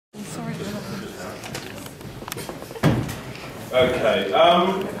Okay.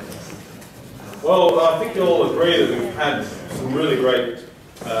 Well, I think you all agree that we've had some really great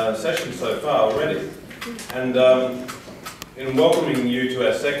sessions so far already. And in welcoming you to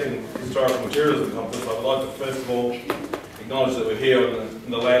our second Historical Materialism Conference, I would like to first of all acknowledge that we're here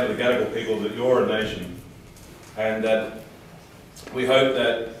in the land of the Gadigal people, that you're a nation, and that we hope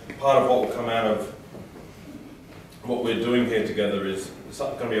that part of what will come out of what we're doing here together is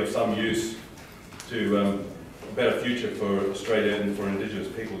going to be of some use to a better future for Australia and for Indigenous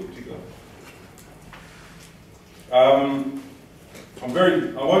people in particular. I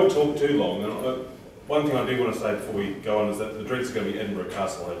won't talk too long. One thing I do want to say before we go on is that the drinks are going to be Edinburgh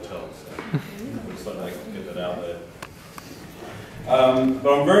Castle Hotel, so we'll just let that get that out there.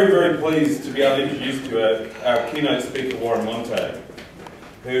 But I'm very, very pleased to be able to introduce to our keynote speaker, Warren Montag,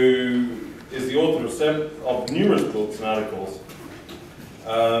 who is the author of numerous books and articles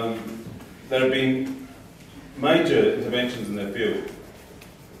that have been major interventions in their field.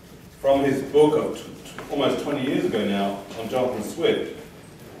 From his book of almost 20 years ago now on Jonathan Swift,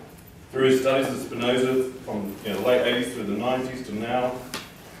 through his studies of Spinoza from the late 80s through the 90s to now.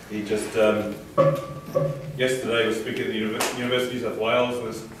 He just yesterday was speaking at the University of New South Wales at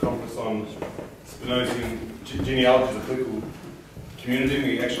this conference on Spinozian genealogies of political community.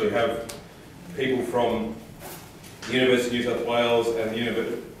 We actually have people from the University of New South Wales and the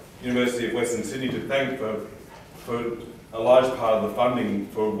University of Western Sydney to thank for a large part of the funding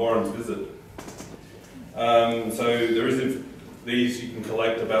for Warren's visit. So there is these you can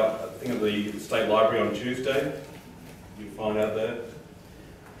collect about, I think, at the State Library on Tuesday. You'll find out there.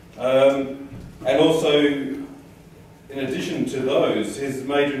 And also, in addition to those, his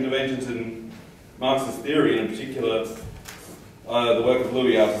major interventions in Marxist theory, and in particular the work of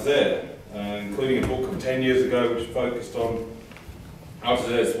Louis Althusser, including a book of 10 years ago which focused on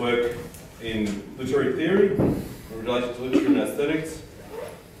Althusser's work in literary theory, in relation to literature and aesthetics,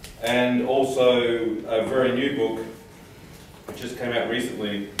 and also a very new book which just came out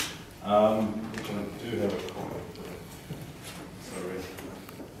recently, which I do have a copy of. Sorry.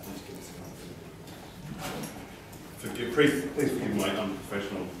 Please forgive my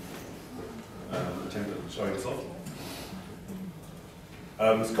unprofessional attempt at showing this off.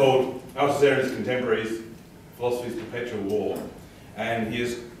 It's called Althusser and His Contemporaries, Philosophy's Perpetual War, and he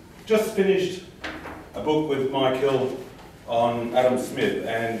has just finished a book with Mike Hill on Adam Smith,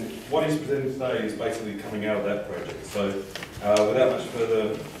 and what he's presenting today is basically coming out of that project. So without much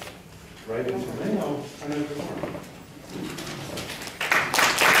further raving from me, I'll turn over to Warren.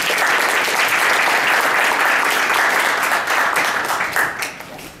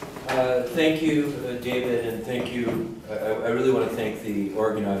 Thank you, David, and thank you. I really want to thank the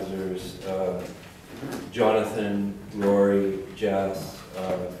organizers, Jonathan, Rory, Jess,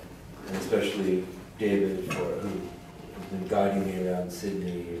 and especially David, who has been guiding me around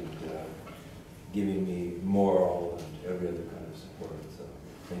Sydney and giving me moral and every other kind of support. So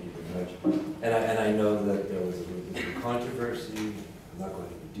thank you very much. And I know that there was a little bit of controversy. I'm not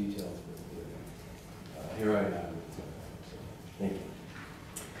going into details, but here I am. Thank you.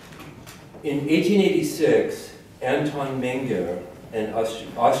 In 1886, Anton Menger, an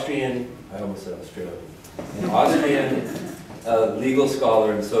Austrian legal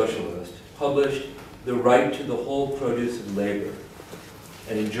scholar and socialist, published The Right to the Whole Produce of Labor.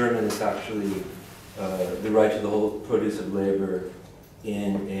 And in German, it's actually The Right to the Whole Produce of Labor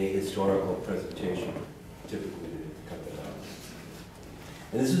in a Historical Presentation, typically to cut that out.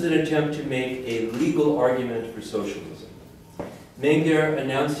 And this was an attempt to make a legal argument for socialism. Menger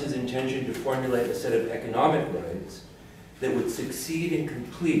announced his intention to formulate a set of economic rights that would succeed and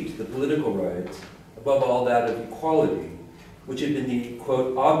complete the political rights, above all that of equality, which had been the,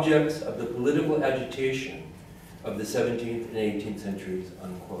 quote, objects of the political agitation of the 17th and 18th centuries,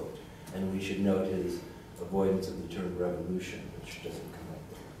 unquote. And we should note his avoidance of the term revolution, which doesn't come up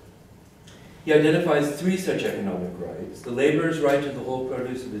there. He identifies three such economic rights: the laborer's right to the whole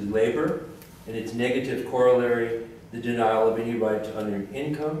produce of his labor, and its negative corollary, the denial of any right to unearned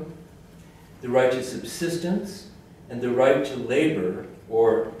income, the right to subsistence, and the right to labor,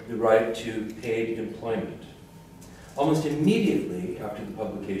 or the right to paid employment. Almost immediately after the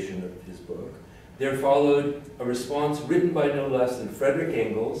publication of his book, there followed a response written by no less than Friedrich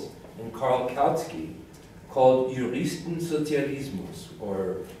Engels and Karl Kautsky, called Juristensozialismus,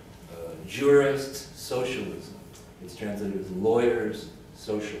 or jurists' socialism. It's translated as lawyers'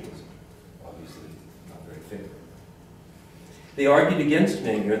 socialism. Obviously, not very favorable. They argued against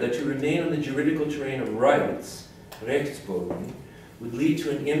Menger that to remain on the juridical terrain of rights, Rechtsboden, would lead to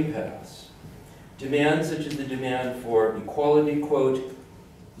an impasse. Demands such as the demand for equality, quote,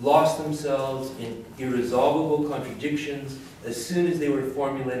 lost themselves in irresolvable contradictions as soon as they were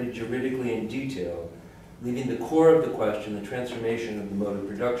formulated juridically in detail, leaving the core of the question, the transformation of the mode of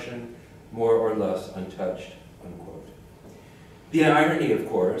production, more or less untouched, unquote. The irony, of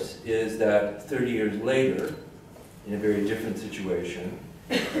course, is that 30 years later, in a very different situation,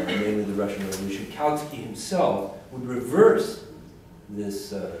 namely the Russian Revolution, Kautsky himself would reverse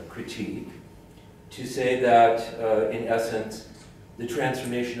this critique to say that, in essence, the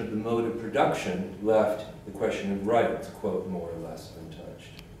transformation of the mode of production left the question of rights, quote, more or less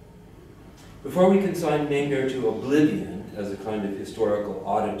untouched. Before we consign Menger to oblivion as a kind of historical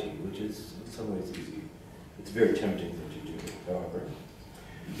oddity, which is in some ways easy, it's a very tempting thing to do, however,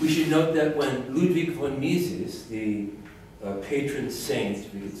 we should note that when Ludwig von Mises, the patron saint,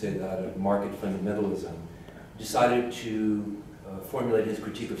 if we could say that, of market fundamentalism, decided to formulate his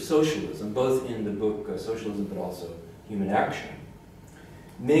critique of socialism, both in the book Socialism but also Human Action,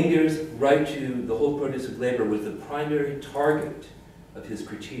 Menger's right to the whole produce of labor was the primary target of his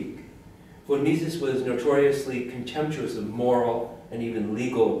critique. Von Mises was notoriously contemptuous of moral and even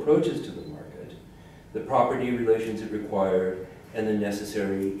legal approaches to the market, the property relations it required, and the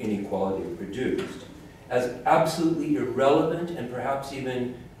necessary inequality it produced, as absolutely irrelevant and perhaps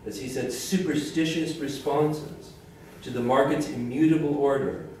even, as he said, superstitious responses to the market's immutable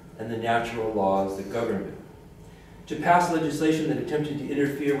order and the natural laws that govern it. To pass legislation that attempted to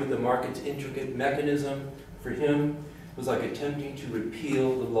interfere with the market's intricate mechanism, for him, was like attempting to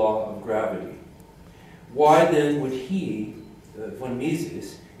repeal the law of gravity. Why then would he, von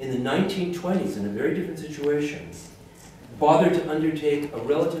Mises, in the 1920s, in a very different situation, bother to undertake a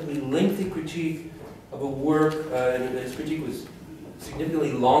relatively lengthy critique of a work, and his critique was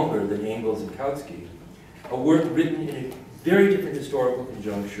significantly longer than Engels and Kautsky, a work written in a very different historical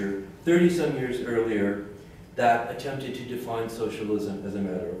conjuncture, 30-some years earlier, that attempted to define socialism as a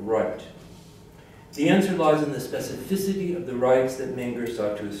matter of right. The answer lies in the specificity of the rights that Menger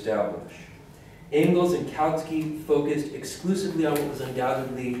sought to establish. Engels and Kautsky focused exclusively on what was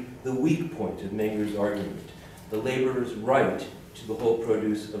undoubtedly the weak point of Menger's argument, the laborer's right to the whole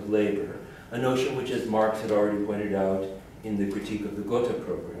produce of labor, a notion which, as Marx had already pointed out in the critique of the Gotha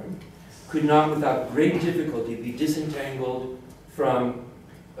program, could not without great difficulty be disentangled from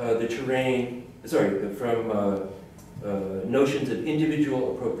notions of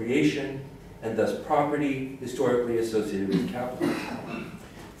individual appropriation and thus property historically associated with capitalism.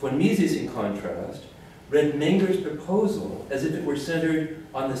 Von Mises, in contrast, read Menger's proposal as if it were centered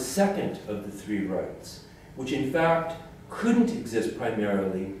on the second of the three rights, which in fact couldn't exist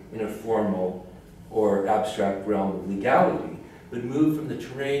primarily in a formal or abstract realm of legality, but moved from the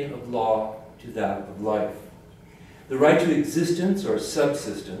terrain of law to that of life. The right to existence or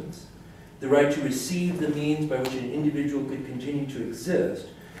subsistence, the right to receive the means by which an individual could continue to exist,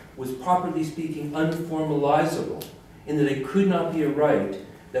 was properly speaking unformalizable, in that it could not be a right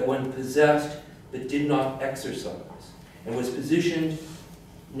that one possessed but did not exercise, and was positioned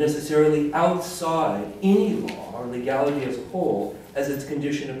necessarily outside any law or legality as a whole as its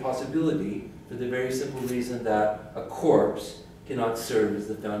condition of possibility, for the very simple reason that a corpse cannot serve as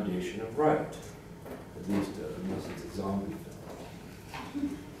the foundation of right, at least unless it's a zombie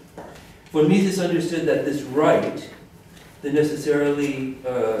film. Von Mises understood that this right, the necessarily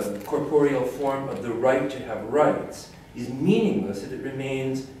corporeal form of the right to have rights, is meaningless if it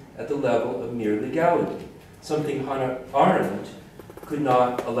remains at the level of mere legality, something Hannah Arendt could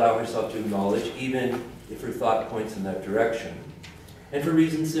not allow herself to acknowledge, even if her thought points in that direction, and for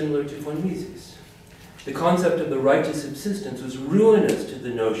reasons similar to von Mises. The concept of the right to subsistence was ruinous to the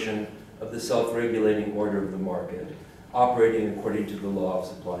notion of the self-regulating order of the market, operating according to the law of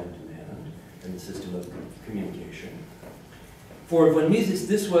supply and demand and the system of communication. For von Mises,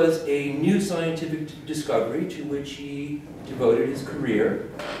 this was a new scientific discovery to which he devoted his career.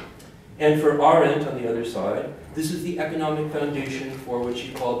 And for Arendt, on the other side, this was the economic foundation for what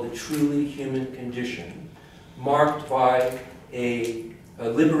she called the truly human condition, marked by a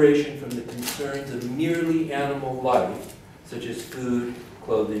liberation from the concerns of merely animal life, such as food,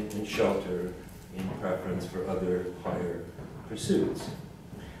 clothing, and shelter, in preference for other higher pursuits.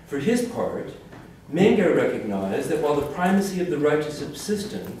 For his part, Menger recognized that while the primacy of the right to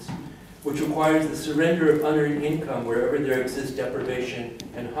subsistence, which requires the surrender of unearned income wherever there exists deprivation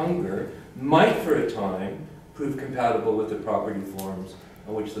and hunger, might for a time prove compatible with the property forms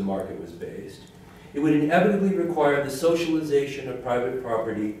on which the market was based, it would inevitably require the socialization of private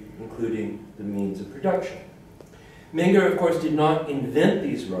property, including the means of production. Menger, of course, did not invent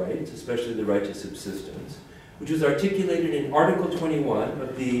these rights, especially the right to subsistence, which was articulated in Article 21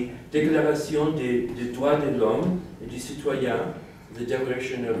 of the Déclaration des droits de l'homme et du citoyen, the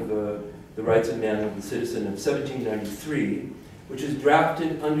Declaration of the Rights of Man and the Citizen of 1793, which is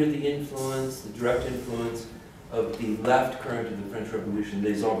drafted under the influence, the direct influence of the left current of the French Revolution,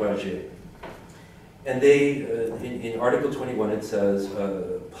 les enragés. And they, in Article 21, it says,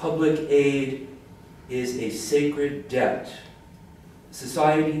 public aid is a sacred debt.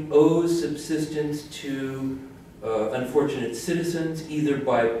 Society owes subsistence to unfortunate citizens, either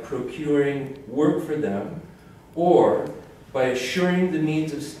by procuring work for them or by assuring the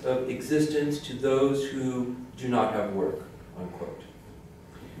means of existence to those who do not have work, unquote.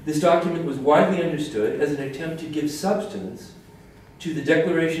 This document was widely understood as an attempt to give substance to the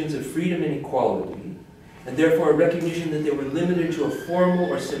declarations of freedom and equality, and therefore a recognition that they were limited to a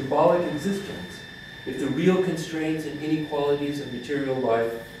formal or symbolic existence if the real constraints and inequalities of material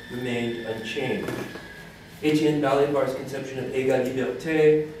life remained unchanged. Etienne Balibar's conception of égale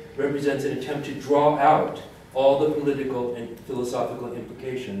liberté represents an attempt to draw out all the political and philosophical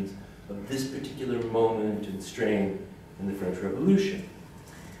implications of this particular moment and strain in the French Revolution.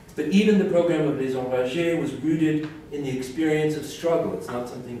 But even the program of Les Enragés was rooted in the experience of struggle. It's not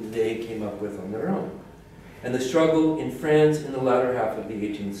something they came up with on their own. And the struggle in France in the latter half of the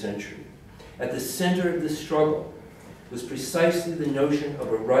 18th century. At the center of this struggle was precisely the notion of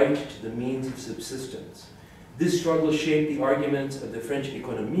a right to the means of subsistence. This struggle shaped the arguments of the French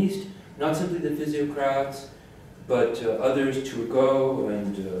économistes, not simply the physiocrats, but others, Turgot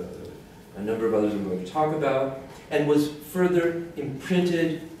and a number of others we're going to talk about, and was further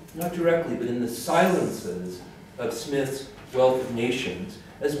imprinted, not directly, but in the silences of Smith's Wealth of Nations,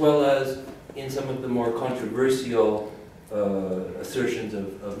 as well as in some of the more controversial assertions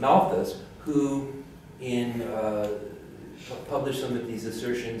of Malthus, who published some of these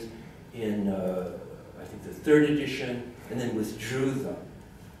assertions in, I think, the third edition, and then withdrew them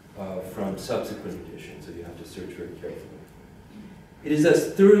from subsequent editions, so you have to search very carefully. It is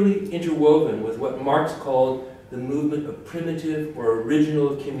thus thoroughly interwoven with what Marx called the movement of primitive or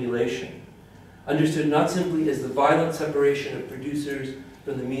original accumulation, understood not simply as the violent separation of producers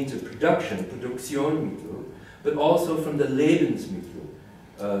from the means of production, Produktionsmittel, but also from the Lebensmittel.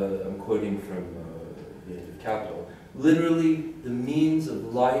 I'm quoting from the end of Capital. Literally, the means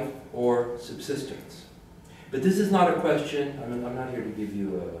of life or subsistence. But this is not a question, I'm not here to give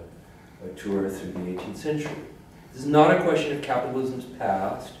you a tour through the 18th century. This is not a question of capitalism's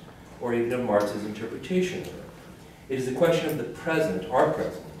past or even of Marx's interpretation of it. It is a question of the present, our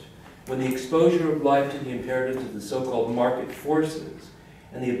present, when the exposure of life to the imperatives of the so-called market forces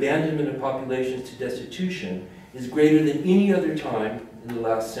and the abandonment of populations to destitution is greater than any other time in the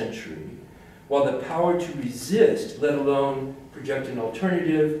last century, while the power to resist, let alone project an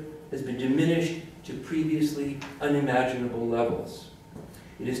alternative, has been diminished to previously unimaginable levels.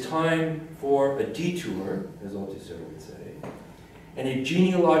 It is time for a detour, as Althusser would say, and a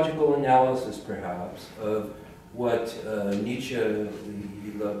genealogical analysis, perhaps, of what Nietzsche,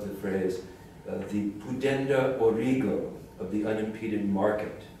 he loved the phrase, the pudenda origo of the unimpeded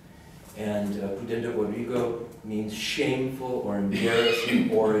market. And pudenda origo means shameful or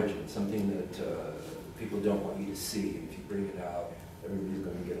embarrassing origin, something that people don't want you to see. If you bring it out, everybody's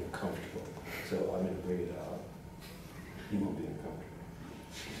going to get uncomfortable. So I'm going to bring it out. You won't be uncomfortable.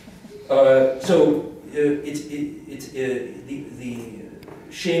 It's the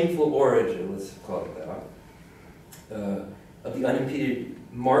shameful origin, let's call it that, of the unimpeded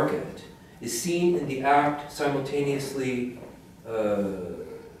market is seen in the act simultaneously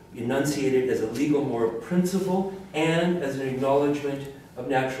enunciated as a legal moral principle and as an acknowledgement of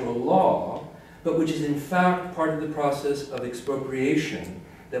natural law, but which is in fact part of the process of expropriation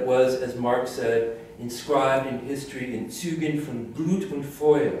that was, as Marx said, inscribed in history in Zügen von Blut und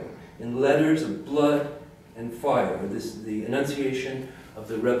Feuer, in letters of blood and fire, the enunciation of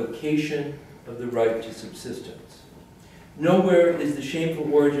the revocation of the right to subsistence. Nowhere is the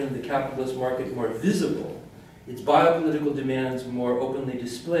shameful origin of the capitalist market more visible, its biopolitical demands more openly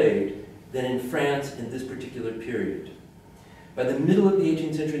displayed, than in France in this particular period. By the middle of the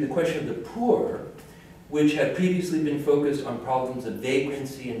 18th century, the question of the poor, which had previously been focused on problems of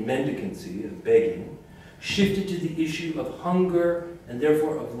vagrancy and mendicancy, of begging, shifted to the issue of hunger and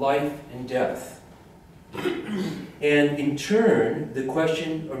therefore of life and death. And in turn, the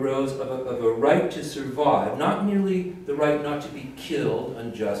question arose of a right to survive, not merely the right not to be killed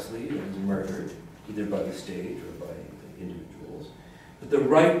unjustly and murdered, either by the state or by individuals, but the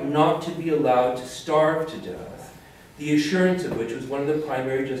right not to be allowed to starve to death, the assurance of which was one of the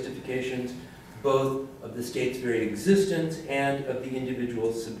primary justifications both of the state's very existence and of the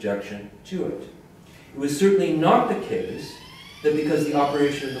individual's subjection to it. It was certainly not the case that because the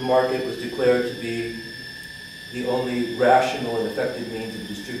operation of the market was declared to be the only rational and effective means of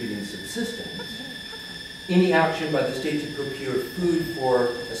distributing subsistence, any action by the state to procure food for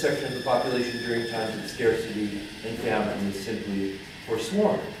a section of the population during times of scarcity and famine is simply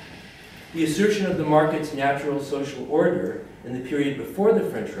forsworn. The assertion of the market's natural social order in the period before the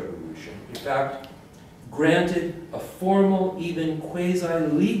French Revolution, in fact, granted a formal, even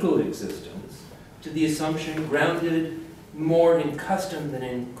quasi-legal existence to the assumption, grounded more in custom than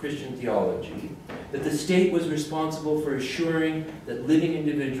in Christian theology, that the state was responsible for assuring that living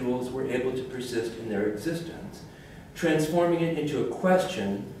individuals were able to persist in their existence, transforming it into a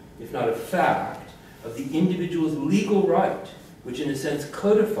question, if not a fact, of the individual's legal right, which in a sense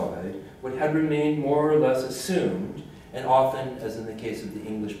codified what had remained more or less assumed, and often, as in the case of the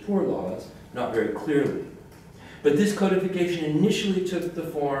English Poor Laws, not very clearly. But this codification initially took the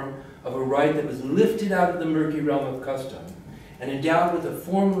form of a right that was lifted out of the murky realm of custom and endowed with a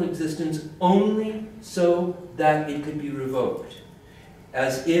formal existence only so that it could be revoked,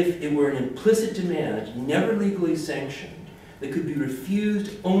 as if it were an implicit demand, never legally sanctioned, that could be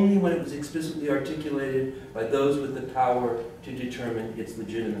refused only when it was explicitly articulated by those with the power to determine its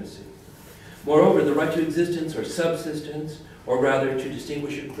legitimacy. Moreover, the right to existence or subsistence, or rather to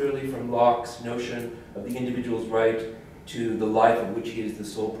distinguish it clearly from Locke's notion of the individual's right to the life of which he is the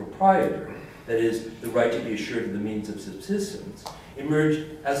sole proprietor, that is, the right to be assured of the means of subsistence, emerged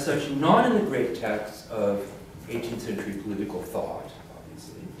as such not in the great texts of 18th century political thought,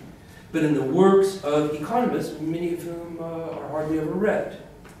 obviously, but in the works of economists, many of whom are hardly ever read.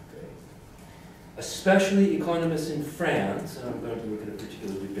 Okay. Especially economists in France, and I'm going to look at a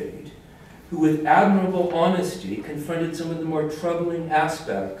particular debate, who with admirable honesty confronted some of the more troubling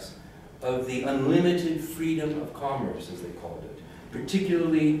aspects of the unlimited freedom of commerce, as they called it,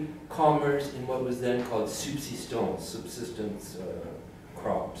 particularly commerce in what was then called subsistence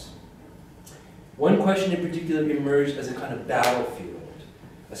crops. One question in particular emerged as a kind of battlefield,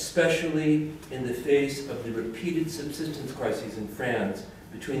 especially in the face of the repeated subsistence crises in France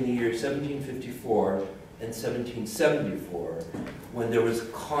between the year 1754 and 1774, when there was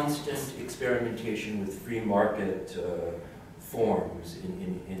constant experimentation with free market forms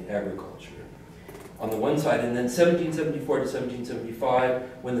in agriculture. On the one side, and then 1774 to 1775,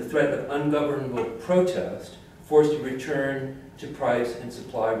 when the threat of ungovernable protest forced a return to price and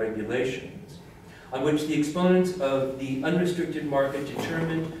supply regulations, on which the exponents of the unrestricted market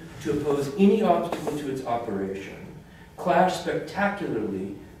determined to oppose any obstacle to its operation, clashed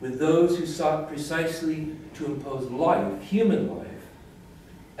spectacularly with those who sought precisely to impose life, human life,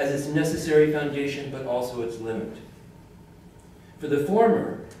 as its necessary foundation, but also its limit. For the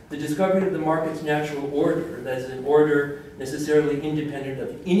former, the discovery of the market's natural order, that is an order necessarily independent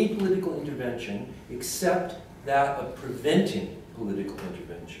of any political intervention except that of preventing political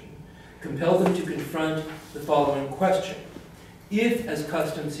intervention, compelled them to confront the following question. If, as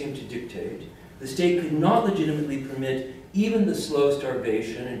custom seemed to dictate, the state could not legitimately permit even the slow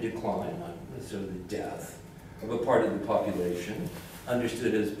starvation and decline, not necessarily death, of a part of the population,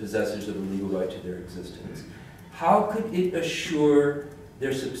 understood as possessors of a legal right to their existence, how could it assure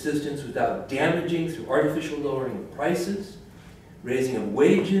their subsistence without damaging through artificial lowering of prices, raising of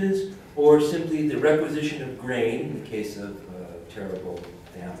wages, or simply the requisition of grain, in the case of terrible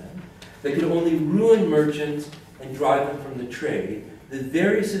famine, that could only ruin merchants and drive them from the trade, the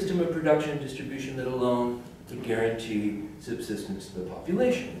very system of production and distribution that alone could guarantee subsistence to the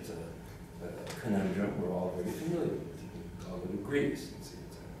population? It's a conundrum we're all very familiar with. All of it agrees.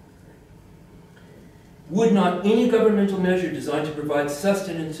 Would not any governmental measure designed to provide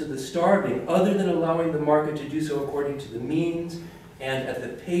sustenance to the starving, other than allowing the market to do so according to the means and at the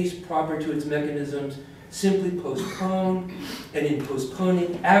pace proper to its mechanisms, simply postpone, and in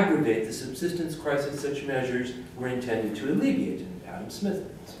postponing aggravate the subsistence crisis such measures were intended to alleviate, in Adam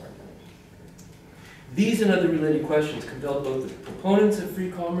Smith's argument? These and other related questions compelled both the proponents of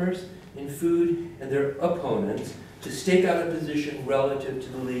free commerce in food and their opponents to stake out a position relative to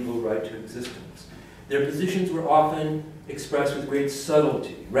the legal right to existence. Their positions were often expressed with great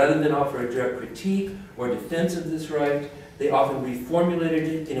subtlety. Rather than offer a direct critique or defense of this right, they often reformulated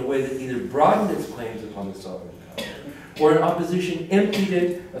it in a way that either broadened its claims upon the sovereign power, or in opposition emptied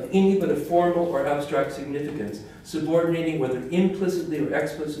it of any but a formal or abstract significance, subordinating, whether implicitly or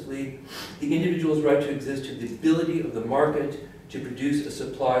explicitly, the individual's right to exist to the ability of the market to produce a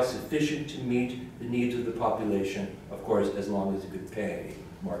supply sufficient to meet the needs of the population, of course, as long as it could pay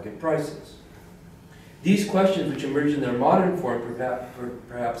market prices. These questions, which emerged in their modern form for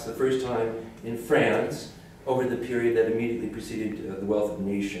perhaps the first time in France over the period that immediately preceded the Wealth of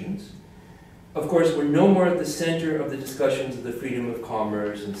Nations, of course, were no more at the center of the discussions of the freedom of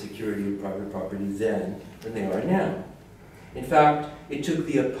commerce and security of private property then than they are now. In fact, it took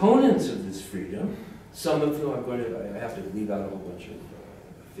the opponents of this freedom, some of whom I have to leave out a whole bunch of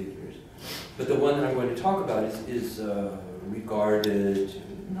figures, but the one that I'm going to talk about is regarded,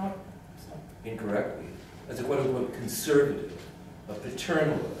 not incorrectly, as a quote-unquote conservative, a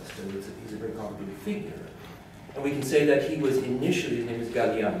paternalist, and he's a very complicated figure. And we can say that he was initially, his name is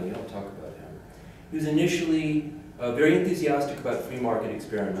Galliani, I'll talk about him. He was initially very enthusiastic about free market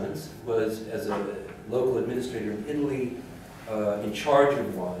experiments, was, as a local administrator in Italy, in charge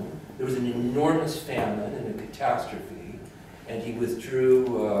of one. There was an enormous famine and a catastrophe, and he withdrew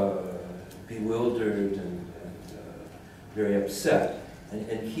bewildered and very upset.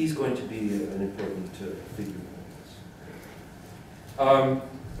 And he's going to be an important figure in this.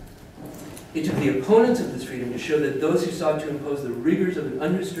 It took the opponents of this freedom to show that those who sought to impose the rigors of an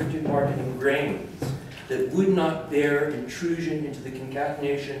unrestricted market in grains that would not bear intrusion into the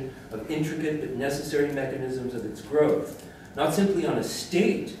concatenation of intricate but necessary mechanisms of its growth, not simply on a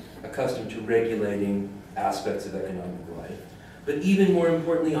state accustomed to regulating aspects of economic life, but even more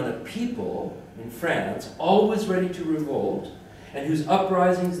importantly on a people in France always ready to revolt, and whose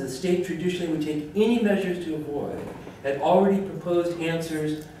uprisings the state traditionally would take any measures to avoid, had already proposed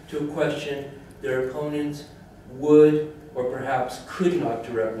answers to a question their opponents would or perhaps could not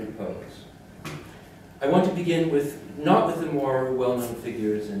directly pose. I want to begin with, not with the more well-known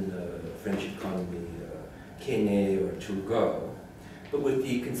figures in the French economy, Keynote or Turgot, but with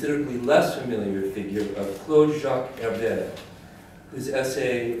the considerably less familiar figure of Claude-Jacques Herbert, whose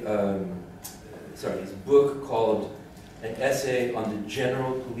his book called An Essay on the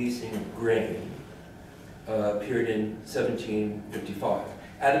General Policing of Grain appeared in 1755.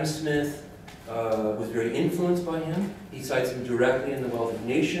 Adam Smith was very influenced by him. He cites him directly in The Wealth of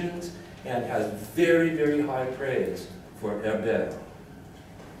Nations and has very, very high praise for Herbert.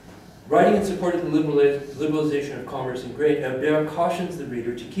 Writing in support of the liberalization of commerce in grain, Herbert cautions the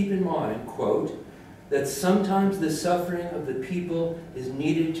reader to keep in mind, quote, that sometimes the suffering of the people is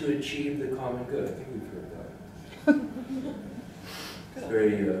needed to achieve the common good. I think we've heard that. It's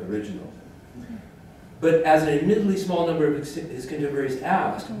very original. But as an admittedly small number of his contemporaries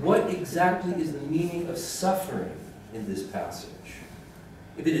asked, what exactly is the meaning of suffering in this passage?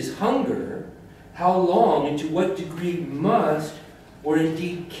 If it is hunger, how long and to what degree must, or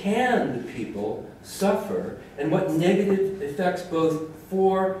indeed can, the people suffer, and what negative effects both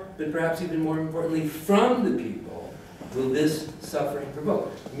for, but perhaps even more importantly, from the people, will this suffering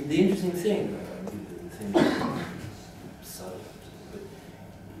provoke? I mean, the interesting thing,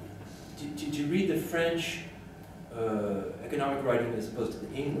 to read the French economic writing as opposed to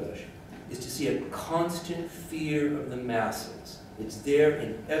the English is to see a constant fear of the masses. It's there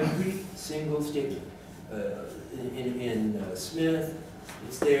in every single statement. In Smith,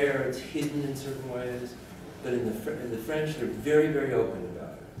 it's there, it's hidden in certain ways, but in the French, they're very, very open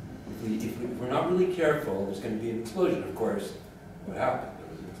about it. If we're not really careful, there's going to be an explosion. Of course, what happened? There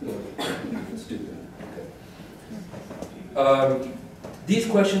was an explosion. It's stupid. Okay. These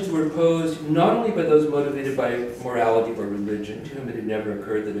questions were posed not only by those motivated by morality or religion, to whom it had never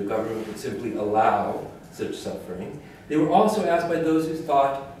occurred that a government would simply allow such suffering. They were also asked by those who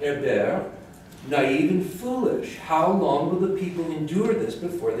thought Herbert naive and foolish. How long will the people endure this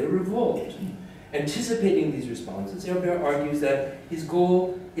before they revolt? Anticipating these responses, Herbert argues that his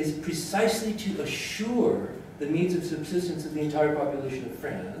goal is precisely to assure the means of subsistence of the entire population of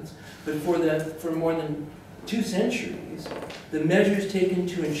France, but for more than 2 centuries, the measures taken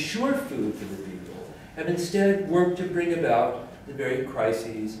to ensure food for the people have instead worked to bring about the very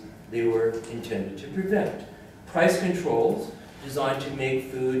crises they were intended to prevent. Price controls designed to make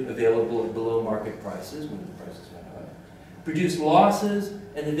food available at below market prices when the prices went up, produce losses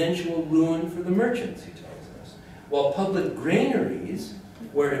and eventual ruin for the merchants, he tells us. While public granaries,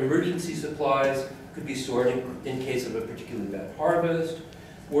 where emergency supplies could be stored in case of a particularly bad harvest,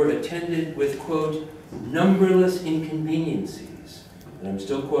 were attended with, quote, numberless inconveniences. And I'm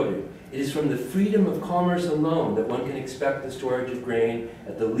still quoting. It is from the freedom of commerce alone that one can expect the storage of grain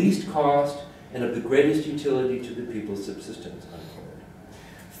at the least cost and of the greatest utility to the people's subsistence, unquote.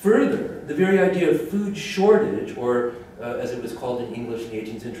 Further, the very idea of food shortage, or as it was called in English in the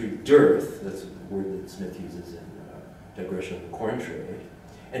 18th century, dearth, that's a word that Smith uses in Digression of the Corn Trade,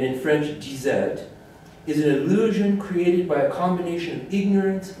 and in French, disette, is an illusion created by a combination of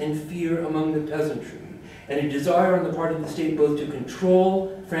ignorance and fear among the peasantry, and a desire on the part of the state both to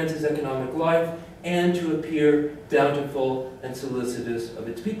control France's economic life and to appear bountiful and solicitous of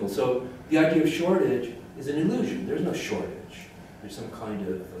its people. So the idea of shortage is an illusion. There's no shortage. There's some kind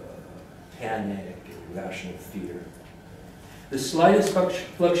of panic, irrational fear. The slightest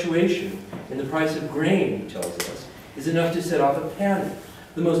fluctuation in the price of grain, he tells us, is enough to set off a panic.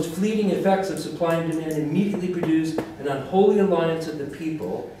 The most fleeting effects of supply and demand immediately produce an unholy alliance of the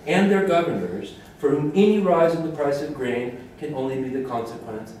people and their governors, for whom any rise in the price of grain can only be the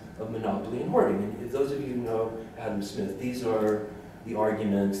consequence of monopoly and hoarding. And if those of you who know Adam Smith, these are the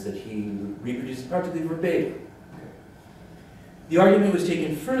arguments that he reproduces practically verbatim. The argument was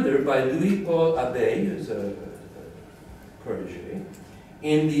taken further by Louis-Paul Abbé, who's a protege,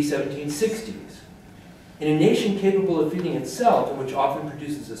 in the 1760s. In a nation capable of feeding itself, and which often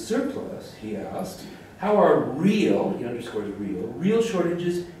produces a surplus, he asked, how are real, he underscores real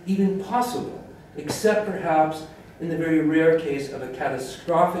shortages even possible, except perhaps in the very rare case of a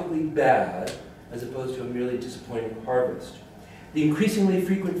catastrophically bad, as opposed to a merely disappointing harvest. The increasingly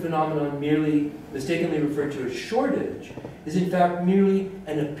frequent phenomenon merely mistakenly referred to as shortage is in fact merely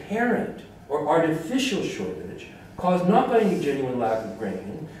an apparent or artificial shortage caused not by any genuine lack of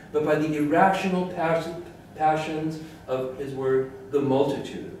grain, but by the irrational passions of, his word, the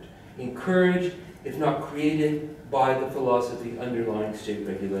multitude, encouraged, if not created, by the philosophy underlying state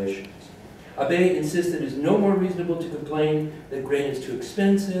regulations. Abbé insists that it is no more reasonable to complain that grain is too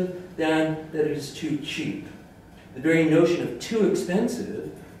expensive than that it is too cheap. The very notion of too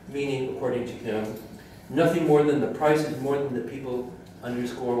expensive, meaning, according to him, nothing more than the price is more than the people,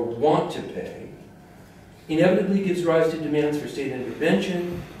 underscore, want to pay, inevitably gives rise to demands for state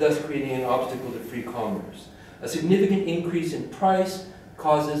intervention, thus creating an obstacle to free commerce. A significant increase in price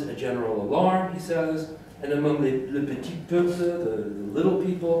causes a general alarm, he says, and among le petit peuple, the little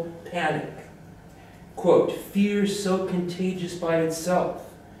people, panic. Quote, fear so contagious by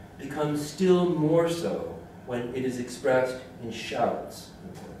itself becomes still more so when it is expressed in shouts.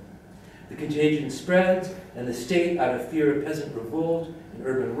 The contagion spreads, and the state, out of fear of peasant revolt and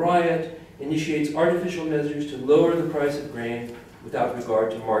urban riot, initiates artificial measures to lower the price of grain without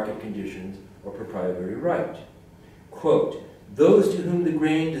regard to market conditions or proprietary right. Quote, those to whom the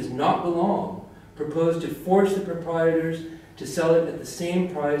grain does not belong propose to force the proprietors to sell it at the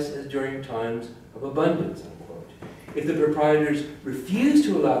same price as during times of abundance, unquote. If the proprietors refuse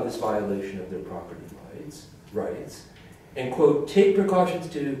to allow this violation of their property rights, and, quote, take precautions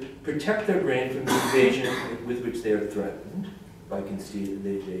to protect their grain from the invasion with which they are threatened, by concealing,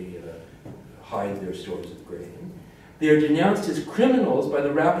 they hide their stores of grain. They are denounced as criminals by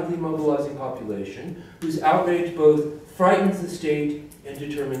the rapidly mobilizing population, whose outrage both frightens the state and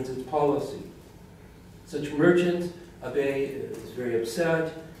determines its policy. Such merchants, Abbé is very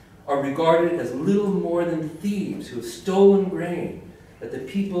upset, are regarded as little more than thieves who have stolen grain that the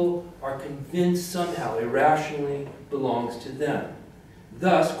people are convinced somehow irrationally belongs to them.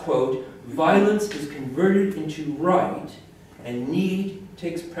 Thus, quote, violence is converted into right and need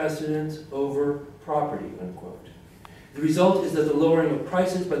takes precedence over property, unquote. The result is that the lowering of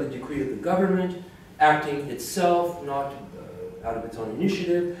prices by the decree of the government, acting itself, not out of its own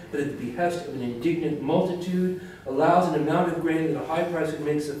initiative, but at the behest of an indignant multitude, allows an amount of grain that a high price would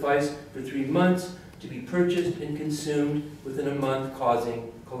make suffice for 3 months to be purchased and consumed within a month,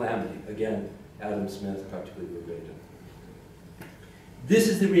 causing calamity. Again, Adam Smith, practically verbatim. This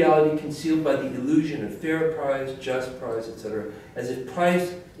is the reality concealed by the illusion of fair price, just price, etc., as if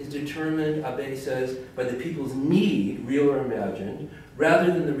price is determined, Abbé says, by the people's need, real or imagined,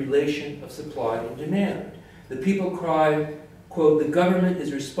 rather than the relation of supply and demand. The people cry, quote, the government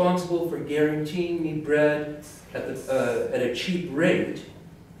is responsible for guaranteeing me bread at a cheap rate,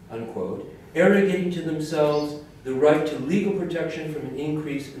 unquote, arrogating to themselves the right to legal protection from an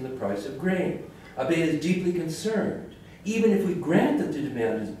increase in the price of grain. Abbé is deeply concerned, even if we grant that the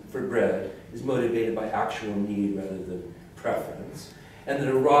demand for bread is motivated by actual need rather than preference, and that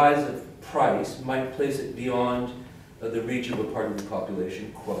a rise of price might place it beyond the reach of a part of the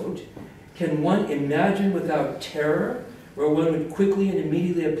population, quote, can one imagine without terror where one would quickly and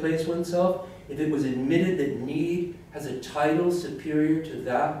immediately place oneself if it was admitted that need has a title superior to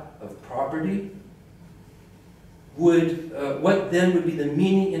that of property? What then would be the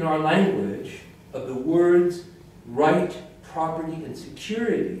meaning in our language of the words right, property, and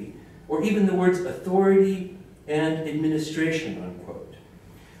security, or even the words authority and administration, unquote?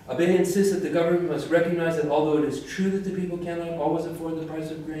 Abbé insists that the government must recognize that although it is true that the people cannot always afford the price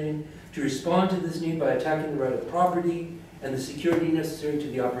of grain, to respond to this need by attacking the right of property and the security necessary to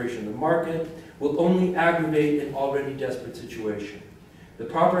the operation of the market will only aggravate an already desperate situation. The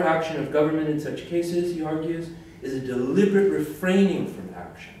proper action of government in such cases, he argues, is a deliberate refraining from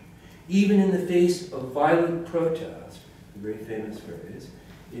action. Even in the face of violent protest, a very famous phrase,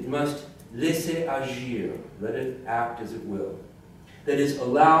 it must laisser agir, let it act as it will. that is,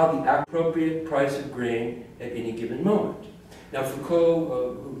 allow the appropriate price of grain at any given moment. Now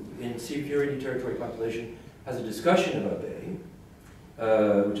Foucault, who in Security, Territory, Population, has a discussion of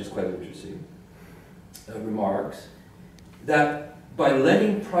Abbé, which is quite interesting, remarks that by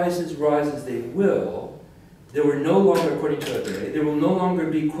letting prices rise as they will, there will no longer, according to Abbé, there will no longer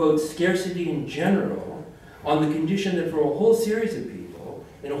be, quote, scarcity in general, on the condition that for a whole series of people,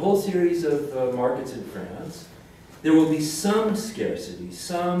 in a whole series of markets in France, there will be some scarcity,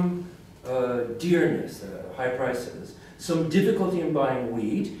 some dearness, high prices, some difficulty in buying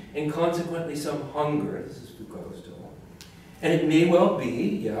wheat, and consequently some hunger. This is Foucault still. And it may well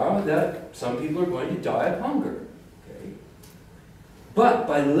be, yeah, that some people are going to die of hunger. Okay? But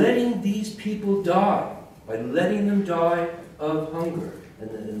by letting these people die, by letting them die of hunger,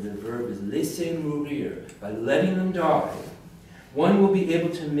 and the verb is laisser mourir, by letting them die, one will be able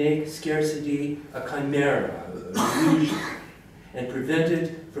to make scarcity a chimera, an illusion, and prevent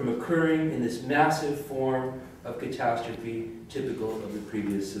it from occurring in this massive form of catastrophe typical of the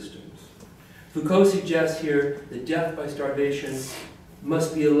previous systems. Foucault suggests here that death by starvation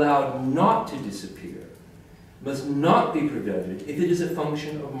must be allowed not to disappear, must not be prevented if it is a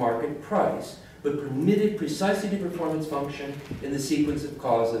function of market price, but permitted precisely to perform its function in the sequence of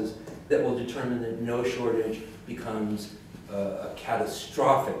causes that will determine that no shortage becomes a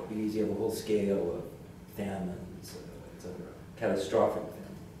catastrophic, because you have a whole scale of famines, etc. Catastrophic famine.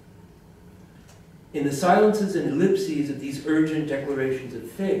 In the silences and ellipses of these urgent declarations of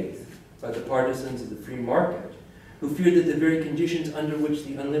faith by the partisans of the free market, who feared that the very conditions under which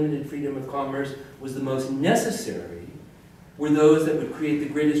the unlimited freedom of commerce was the most necessary were those that would create the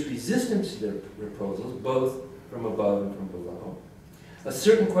greatest resistance to their proposals, both from above and from below, a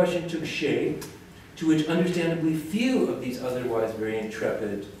certain question took shape to which understandably few of these otherwise very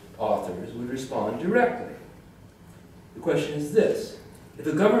intrepid authors would respond directly. The question is this: if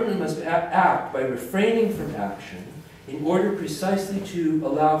a government must act by refraining from action in order precisely to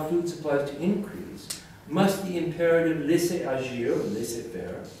allow food supplies to increase, must the imperative laisser agir, or laisser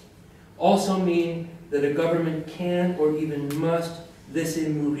faire, also mean that a government can or even must laisser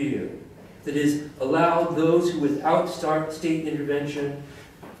mourir, that is, allow those who without state intervention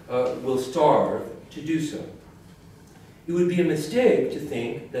will starve to do so? It would be a mistake to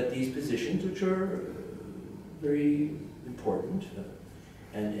think that these positions, which are very important,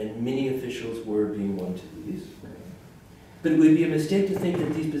 and many officials were being one to these, but it would be a mistake to think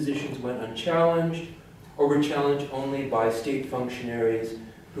that these positions went unchallenged or were challenged only by state functionaries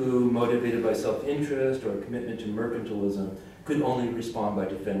who, motivated by self-interest or a commitment to mercantilism, could only respond by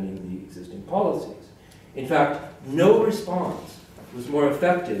defending the existing policies. In fact, no response was more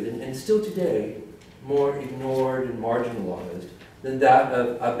effective, and still today, more ignored and marginalized than that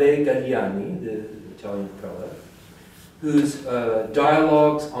of Abbé Galliani, the Italian prelate, whose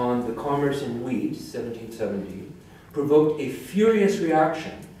dialogues on the commerce in wheat, 1770, provoked a furious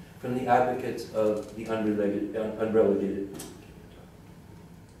reaction from the advocates of the unregulated,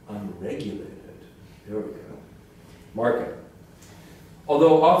 there we go, market.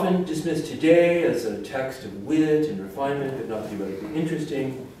 Although often dismissed today as a text of wit and refinement, but not theoretically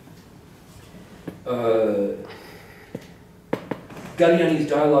interesting, Galliani's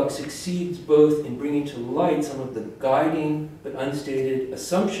dialogue succeeds both in bringing to light some of the guiding but unstated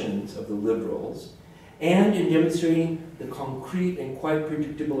assumptions of the liberals, and in demonstrating the concrete and quite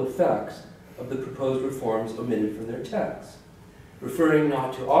predictable effects of the proposed reforms omitted from their texts. Referring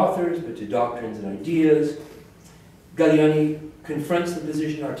not to authors, but to doctrines and ideas, Galliani confronts the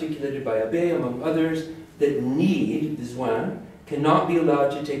position articulated by Abbé, among others, that need, besoin, cannot be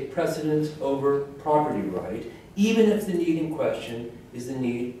allowed to take precedence over property right, even if the need in question is the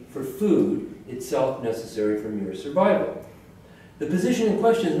need for food, itself necessary for mere survival. The position in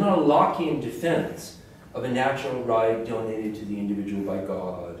question is not a Lockean defense of a natural right donated to the individual by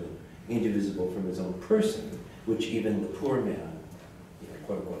God, and indivisible from his own person, which even the poor man,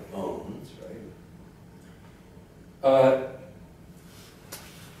 quote unquote, owns, right?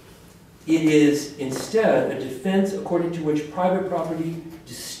 It is instead a defense according to which private property,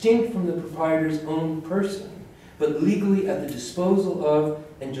 distinct from the proprietor's own person, but legally at the disposal of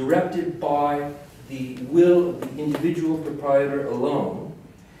and directed by the will of the individual proprietor alone,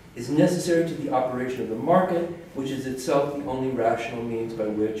 is necessary to the operation of the market, which is itself the only rational means by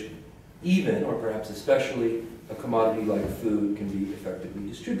which even, or perhaps especially, a commodity like food can be effectively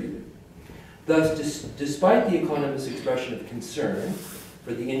distributed. Thus, despite the economist's expression of concern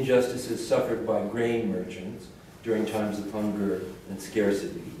for the injustices suffered by grain merchants during times of hunger and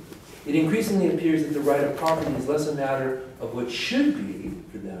scarcity, it increasingly appears that the right of property is less a matter of what should be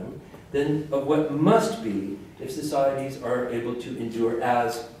for them than of what must be if societies are able to endure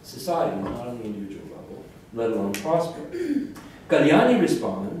as societies, not on the individual level, let alone prosper. Galliani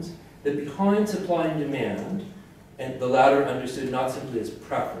responds that behind supply and demand, and the latter understood not simply as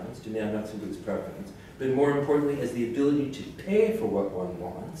preference, demand not simply as preference, but more importantly as the ability to pay for what one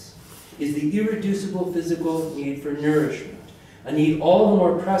wants, is the irreducible physical need for nourishment, a need all the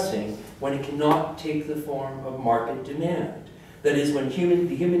more pressing when it cannot take the form of market demand. That is, when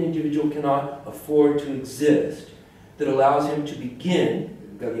the human individual cannot afford to exist, that allows him to begin,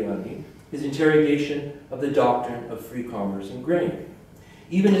 Galliani, his interrogation of the doctrine of free commerce in grain.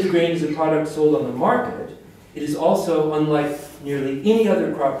 Even as grain is a product sold on the market, it is also, unlike nearly any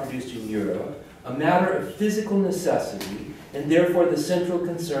other crop produced in Europe, a matter of physical necessity and therefore the central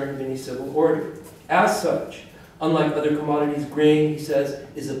concern of any civil order. As such, unlike other commodities, grain, he says,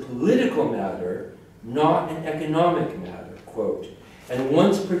 is a political matter, not an economic matter. Quote, and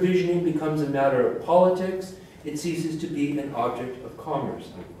once provisioning becomes a matter of politics, it ceases to be an object of commerce,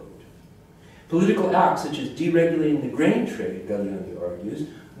 unquote. Political acts such as deregulating the grain trade, Galliani argues,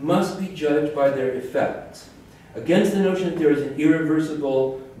 must be judged by their effects. Against the notion that there is an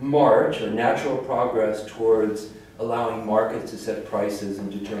irreversible march or natural progress towards allowing markets to set prices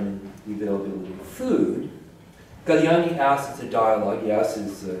and determine the availability of food, Galliani asks, it's a dialogue, he asks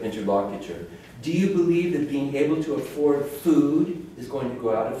his interlocutor, do you believe that being able to afford food is going to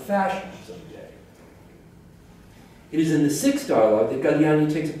go out of fashion someday? It is in the sixth dialogue that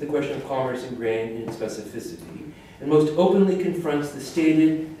Galliani takes up the question of commerce and grain in its specificity, and most openly confronts the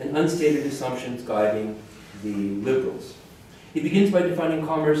stated and unstated assumptions guiding the liberals. He begins by defining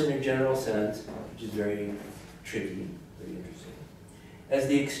commerce in a general sense, which is very tricky, very interesting, as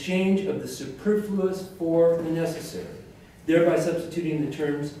the exchange of the superfluous for the necessary, thereby substituting the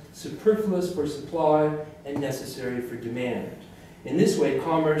terms superfluous for supply and necessary for demand. In this way,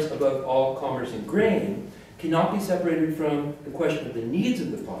 commerce, above all commerce in grain, cannot be separated from the question of the needs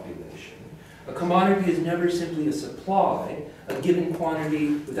of the population. A commodity is never simply a supply, a given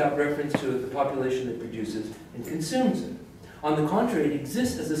quantity without reference to the population that produces and consumes it. On the contrary, it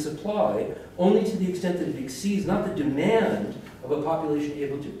exists as a supply only to the extent that it exceeds not the demand of a population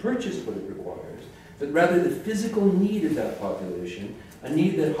able to purchase what it requires, but rather the physical need of that population, a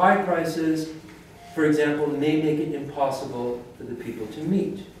need that high prices, for example, may make it impossible for the people to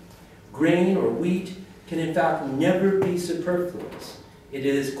meet. Grain or wheat can in fact never be superfluous. It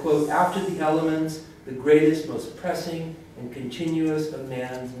is, quote, after the elements, the greatest, most pressing, and continuous of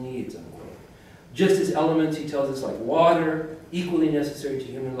man's needs, unquote. Just as elements, he tells us, like water, equally necessary to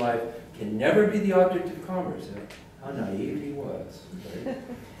human life, can never be the object of commerce. How naive he was, right?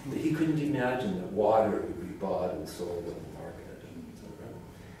 He couldn't imagine that water would be bought and sold on the market.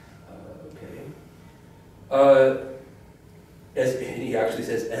 As he actually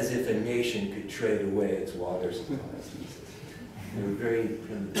says, as if a nation could trade away its water supplies. They were very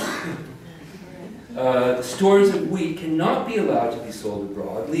primitive. The stores of wheat cannot be allowed to be sold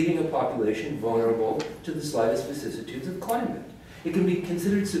abroad, leaving a population vulnerable to the slightest vicissitudes of climate. It can be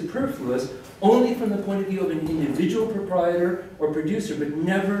considered superfluous only from the point of view of an individual proprietor or producer, but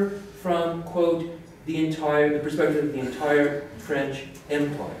never from, quote, the perspective of the entire French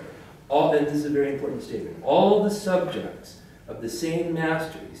Empire. And this is a very important statement, all the subjects of the same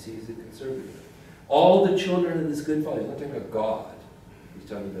master, he sees the conservative, all the children of this good father, he's not talking about God, he's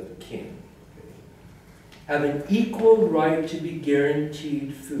talking about the king, okay, have an equal right to be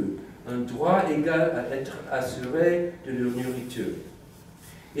guaranteed food, un droit égal à être assuré de leur nourriture.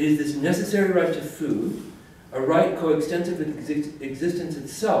 It is this necessary right to food, a right coextensive with existence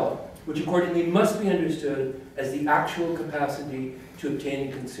itself, which accordingly must be understood as the actual capacity to obtain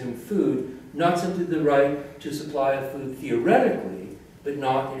and consume food, not simply the right to supply of food theoretically, but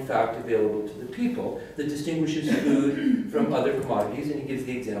not in fact available to the people, that distinguishes food from other commodities, and he gives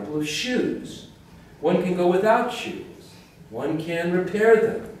the example of shoes. One can go without shoes. One can repair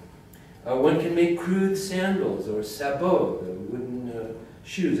them. One can make crude sandals or sabots, wooden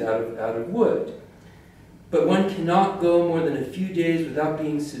shoes out of wood. But one cannot go more than a few days without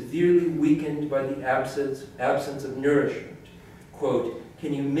being severely weakened by the absence of nourishment. Quote,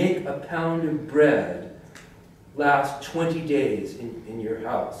 can you make a pound of bread last 20 days in your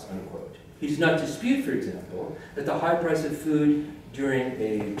house, unquote. He does not dispute, for example, that the high price of food during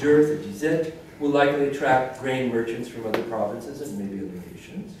a dearth, a disette, will likely attract grain merchants from other provinces and maybe other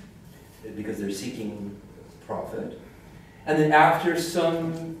nations, because they're seeking profit. And then after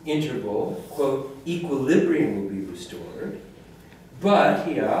some interval, quote, equilibrium will be restored. But,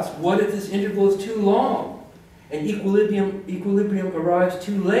 he asks, what if this interval is too long and equilibrium arrives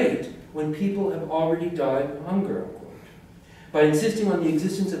too late when people have already died of hunger, unquote? by insisting on the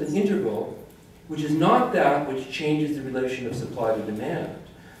existence of an interval which is not that which changes the relation of supply to demand,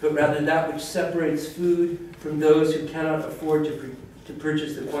 but rather that which separates food from those who cannot afford to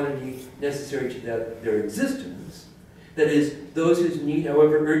purchase the quantity necessary to their existence, that is, those whose need,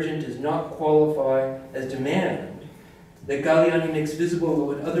 however urgent, does not qualify as demand, that Galliani makes visible what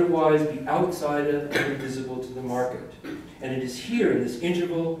would otherwise be outside of and invisible to the market. And it is here, in this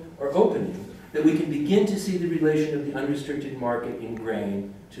interval or opening, that we can begin to see the relation of the unrestricted market in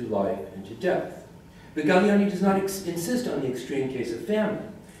grain to life and to death. But Galliani does not insist on the extreme case of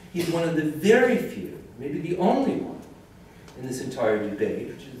famine. He's one of the very few, maybe the only one, in this entire debate,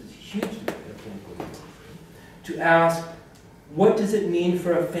 which is a huge debate, to ask, what does it mean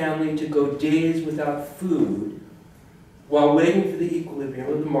for a family to go days without food while waiting for the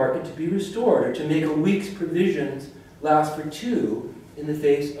equilibrium of the market to be restored, or to make a week's provisions last for two in the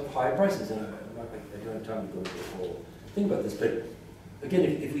face of high prices? And I don't have time to go into the whole thing about this, but again,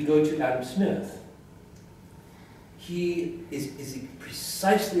 if we go to Adam Smith, he is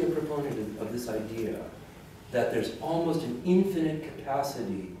precisely a proponent of this idea that there's almost an infinite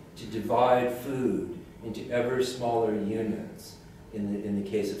capacity to divide food into ever smaller units in the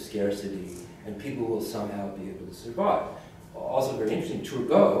case of scarcity, and people will somehow be able to survive. Also very interesting,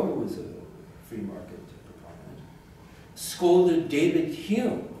 Turgot, who was a free market proponent, scolded David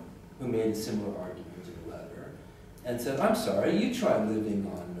Hume, who made a similar argument in a letter, and said, I'm sorry, you try living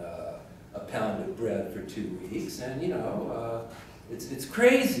on a pound of bread for 2 weeks, and it's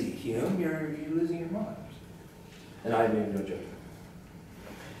crazy, Hume, you're losing your mind. And I made no judgment.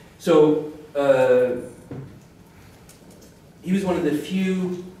 So he was one of the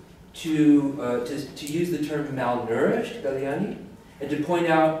few to use the term malnourished, Galliani, and to point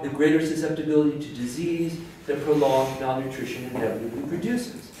out the greater susceptibility to disease that prolonged malnutrition inevitably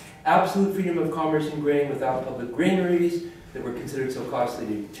produces. Absolute freedom of commerce in grain without public granaries that were considered so costly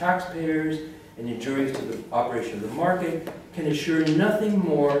to taxpayers and injurious to the operation of the market can assure nothing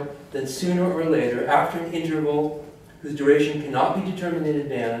more than sooner or later, after an interval whose duration cannot be determined in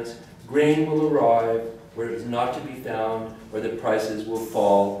advance, grain will arrive where it is not to be found, or that prices will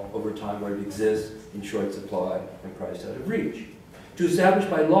fall over time where it exists in short supply and priced out of reach. To establish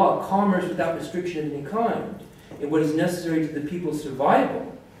by law commerce without restriction of any kind, in what is necessary to the people's survival,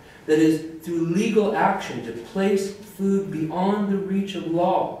 that is, through legal action to place food beyond the reach of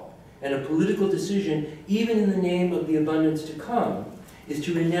law and a political decision, even in the name of the abundance to come, is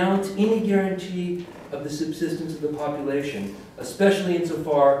to renounce any guarantee of the subsistence of the population, especially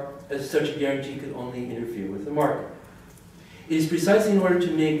insofar as such a guarantee could only interfere with the market. It is precisely in order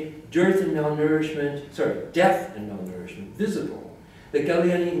to make death and malnourishment visible that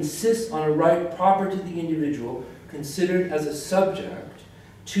Galliani insists on a right proper to the individual considered as a subject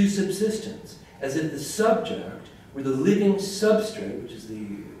to subsistence, as if the subject were the living substrate, which is the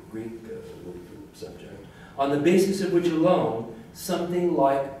Greek subject, on the basis of which alone something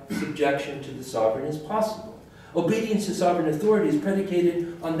like subjection to the sovereign is possible. Obedience to sovereign authority is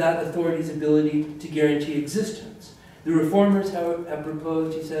predicated on that authority's ability to guarantee existence. The reformers have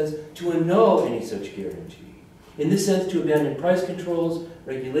proposed, he says, to annul any such guarantee. In this sense, to abandon price controls,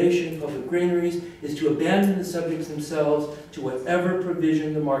 regulation, public granaries, is to abandon the subjects themselves to whatever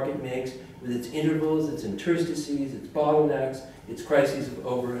provision the market makes, with its intervals, its interstices, its bottlenecks, its crises of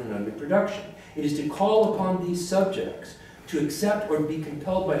over and underproduction. It is to call upon these subjects to accept or be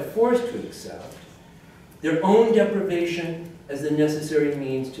compelled by force to accept their own deprivation as the necessary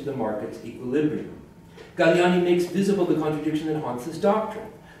means to the market's equilibrium. Galliani makes visible the contradiction that haunts this doctrine.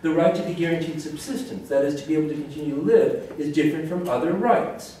 The right to be guaranteed subsistence, that is, to be able to continue to live, is different from other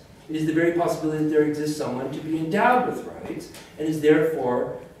rights. It is the very possibility that there exists someone to be endowed with rights, and is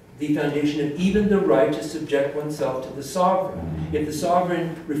therefore the foundation of even the right to subject oneself to the sovereign. If the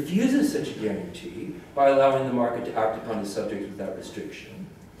sovereign refuses such a guarantee by allowing the market to act upon his subjects without restriction,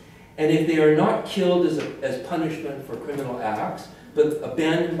 and if they are not killed as punishment for criminal acts, but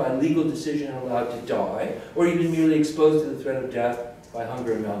abandoned by legal decision and allowed to die, or even merely exposed to the threat of death by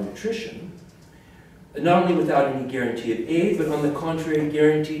hunger and malnutrition, not only without any guarantee of aid, but on the contrary,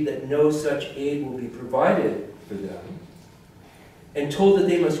 guaranteed that no such aid will be provided for them, and told that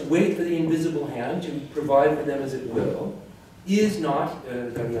they must wait for the invisible hand to provide for them as it will, is not,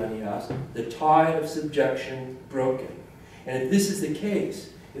 Galliani asks, the tie of subjection broken? And if this is the case,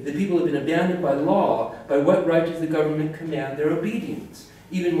 if the people have been abandoned by law, by what right does the government command their obedience?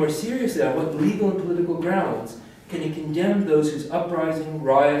 Even more seriously, on what legal and political grounds can he condemn those whose uprising,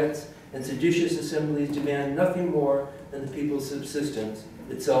 riots, and seditious assemblies demand nothing more than the people's subsistence,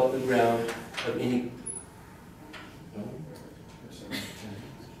 itself the ground of any...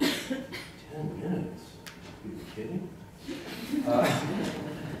 10 minutes? Are you kidding? We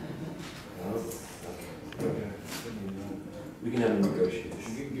can have a negotiation.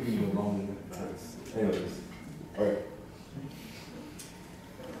 Giving you a long Anyways, all right.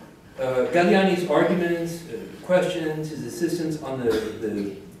 Galliani's arguments, questions, his insistence on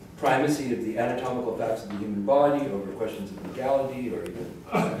the primacy of the anatomical facts of the human body over questions of legality or even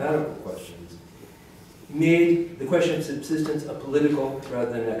mathematical questions, made the question of subsistence a political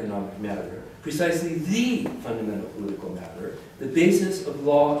rather than economic matter, precisely the fundamental political matter, the basis of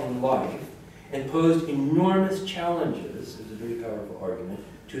law in life, and posed enormous challenges, it was a very powerful argument,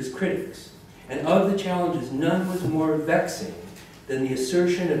 to his critics. And of the challenges, none was more vexing than the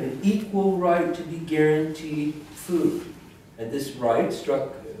assertion of an equal right to be guaranteed food. And this right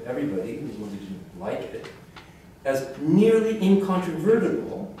struck everybody, even those who didn't like it, as nearly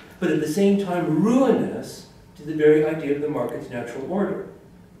incontrovertible, but at the same time ruinous to the very idea of the market's natural order.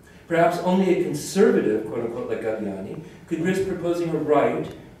 Perhaps only a conservative, quote-unquote, like Galliani, could risk proposing a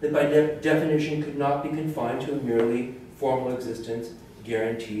right that by definition could not be confined to a merely formal existence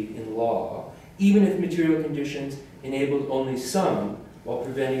guaranteed in law, even if material conditions enabled only some while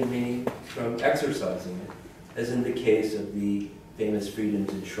preventing many from exercising it, as in the case of the famous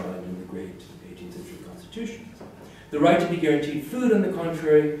freedoms enshrined in the great 18th century constitutions. The right to be guaranteed food, on the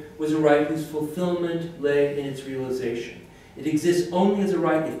contrary, was a right whose fulfillment lay in its realization. It exists only as a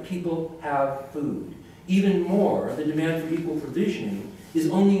right if people have food. Even more, the demand for equal provisioning is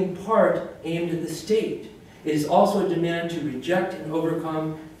only in part aimed at the state. It is also a demand to reject and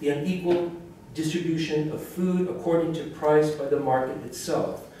overcome the unequal distribution of food according to price by the market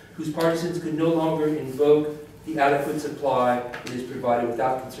itself, whose partisans could no longer invoke the adequate supply that is provided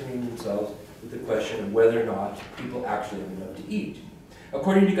without concerning themselves with the question of whether or not people actually have enough to eat.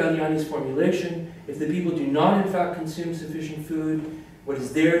 According to Galliani's formulation, if the people do not in fact consume sufficient food, what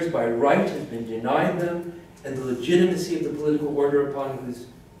is theirs by right has been denied them, and the legitimacy of the political order upon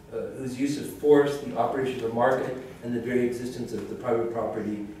whose use of force, the operation of the market, and the very existence of the private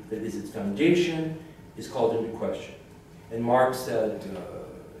property that is its foundation is called into question. And Marx said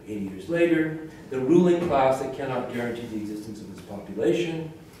 80 years later, the ruling class that cannot guarantee the existence of its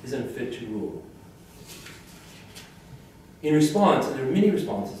population is unfit to rule. In response, and there are many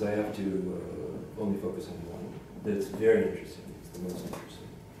responses, I have to only focus on one that's very interesting, it's the most interesting.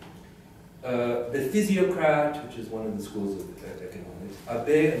 The physiocrat, which is one of the schools of economics,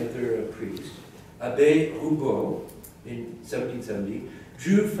 Abbé, another priest, Abbé Roubaud, in 1770,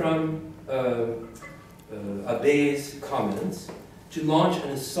 drew from Abbé's comments to launch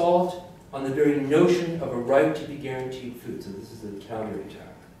an assault on the very notion of a right to be guaranteed food. So this is a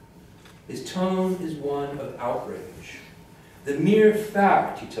counterattack. His tone is one of outrage. The mere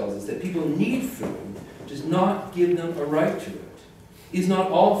fact, he tells us, that people need food does not give them a right to it. Is not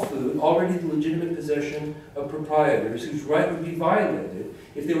all food already the legitimate possession of proprietors whose right would be violated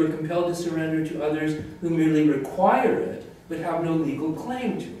if they were compelled to surrender to others who merely require it but have no legal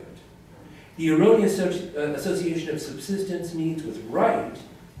claim to it? The erroneous association of subsistence needs with right,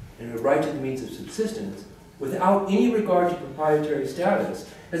 and a right to the means of subsistence, without any regard to proprietary status,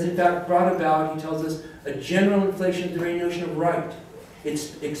 has in fact brought about, he tells us, a general inflation of the very notion of right.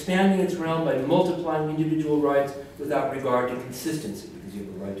 It's expanding its realm by multiplying individual rights without regard to consistency, because you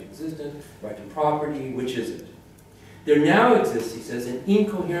have a right to existence, right to property, which is it? There now exists, he says, an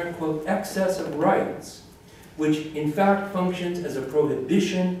incoherent, quote, excess of rights, which in fact functions as a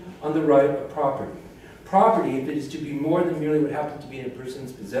prohibition on the right of property. Property, if it is to be more than merely what happens to be in a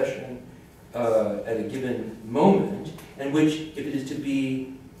person's possession at a given moment, and which, if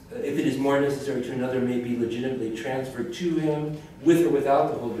it is more necessary to another, may be legitimately transferred to him, with or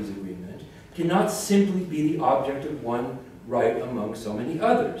without the holder's agreement, cannot simply be the object of one right among so many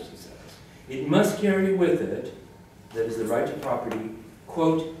others, he says. It must carry with it, that is the right to property,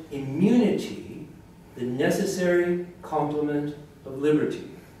 quote, immunity, the necessary complement of liberty.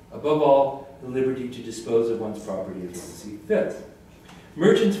 Above all, the liberty to dispose of one's property as one sees fit.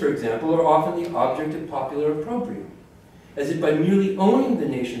 Merchants, for example, are often the object of popular opprobrium, as if by merely owning the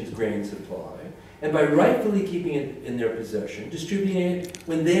nation's grain supply, and by rightfully keeping it in their possession, distributing it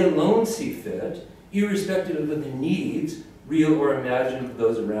when they alone see fit, irrespective of the needs, real or imagined, of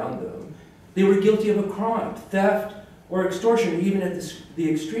those around them, they were guilty of a crime, theft, or extortion, even at the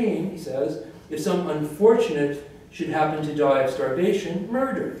extreme, he says, if some unfortunate should happen to die of starvation,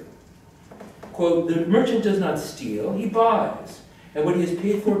 murder. Quote, the merchant does not steal, he buys, and what he has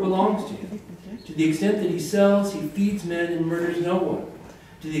paid for belongs to him. To the extent that he sells, he feeds men and murders no one.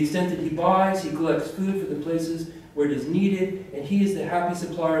 To the extent that he buys, he collects food for the places where it is needed, and he is the happy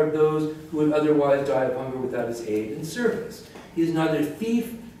supplier of those who would otherwise die of hunger without his aid and service. He is neither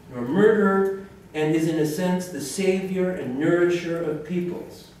thief nor murderer, and is in a sense the savior and nourisher of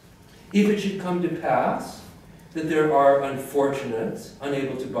peoples. If it should come to pass that there are unfortunates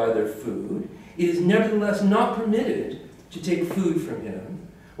unable to buy their food, it is nevertheless not permitted to take food from him,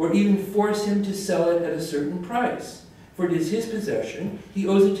 or even force him to sell it at a certain price. For it is his possession, he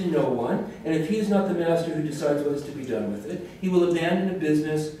owes it to no one, and if he is not the master who decides what is to be done with it, he will abandon a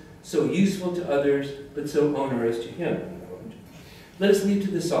business so useful to others, but so onerous to him. Let us leave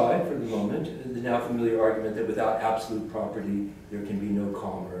to the side for the moment the now familiar argument that without absolute property there can be no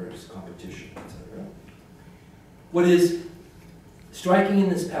commerce, competition, etc. What is striking in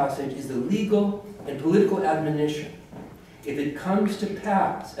this passage is the legal and political admonition. If it comes to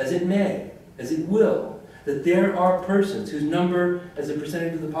pass, as it may, as it will, that there are persons whose number as a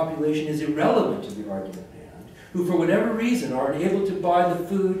percentage of the population is irrelevant to the argument at hand, who for whatever reason are unable to buy the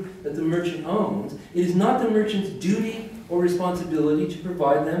food that the merchant owns, it is not the merchant's duty or responsibility to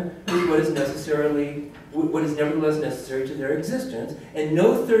provide them with what is nevertheless necessary to their existence, and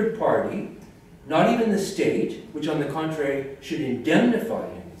no third party, not even the state, which on the contrary should indemnify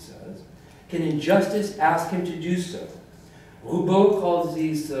him, he says, can in justice ask him to do so. Roubaud calls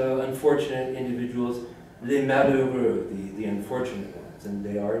these unfortunate individuals les malheureux, the unfortunate ones, and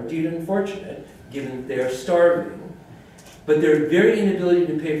they are indeed unfortunate, given that they are starving. But their very inability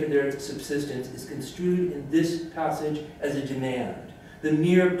to pay for their subsistence is construed in this passage as a demand. The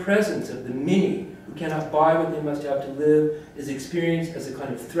mere presence of the many who cannot buy what they must have to live is experienced as a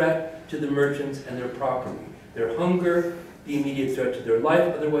kind of threat to the merchants and their property. Their hunger, the immediate threat to their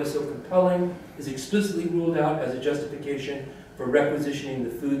life, otherwise so compelling, is explicitly ruled out as a justification for requisitioning the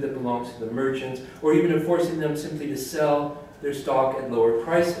food that belongs to the merchants, or even of forcing them simply to sell their stock at lower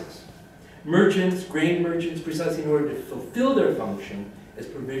prices. Merchants, grain merchants, precisely in order to fulfill their function as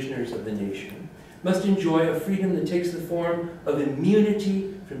provisioners of the nation, must enjoy a freedom that takes the form of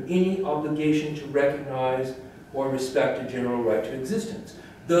immunity from any obligation to recognize or respect a general right to existence.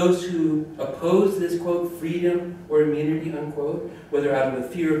 Those who oppose this, quote, freedom or immunity, unquote, whether out of a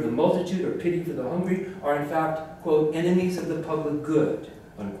fear of the multitude or pity for the hungry, are in fact, quote, enemies of the public good,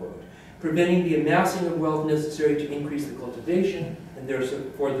 unquote, preventing the amassing of wealth necessary to increase the cultivation and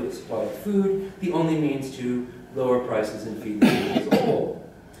therefore the supply of food, the only means to lower prices and feed the people as a whole.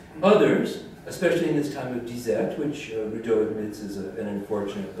 Others, especially in this time of disette, which Rousseau admits is an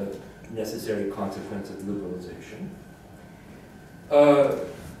unfortunate but necessary consequence of liberalization,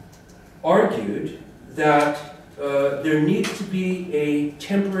 argued that there needs to be a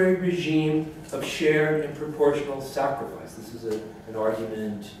temporary regime of shared and proportional sacrifice. This is an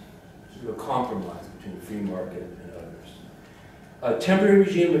argument, sort of a compromise between the free market and others. A temporary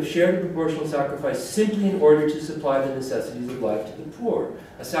regime of shared and proportional sacrifice simply in order to supply the necessities of life to the poor.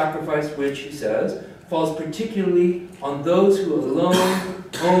 A sacrifice which, he says, falls particularly on those who alone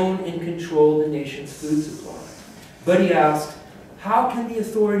own and control the nation's food supply. But he asked, how can the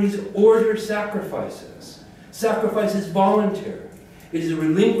authorities order sacrifices? Sacrifice is voluntary. It is a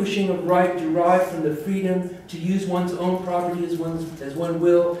relinquishing of right derived from the freedom to use one's own property as one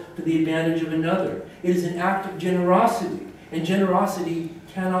will for the advantage of another. It is an act of generosity, and generosity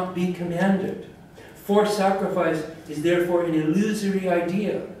cannot be commanded. Forced sacrifice is therefore an illusory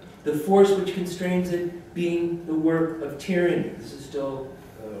idea, the force which constrains it being the work of tyranny. This is still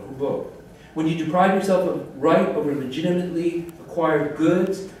Roubaud. When you deprive yourself of right over legitimately acquired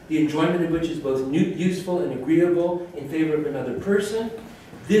goods, the enjoyment of which is both useful and agreeable in favor of another person,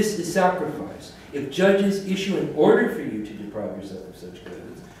 this is sacrifice. If judges issue an order for you to deprive yourself of such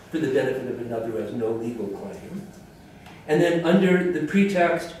goods for the benefit of another who has no legal claim, and then under the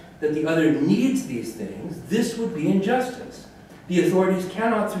pretext that the other needs these things, this would be injustice. The authorities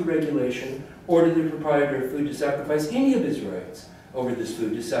cannot, through regulation, order the proprietor of food to sacrifice any of his rights over this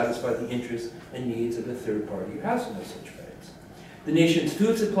food to satisfy the interests and needs of a third party who has no such rights. The nation's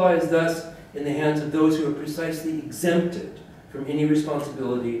food supply is thus in the hands of those who are precisely exempted from any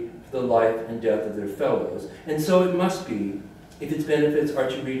responsibility for the life and death of their fellows, and so it must be if its benefits are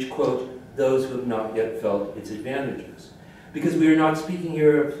to reach, quote, those who have not yet felt its advantages. Because we are not speaking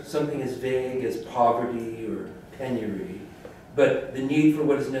here of something as vague as poverty or penury, but the need for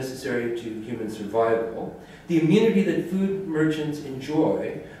what is necessary to human survival. The immunity that food merchants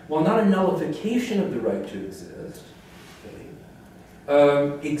enjoy, while not a nullification of the right to exist,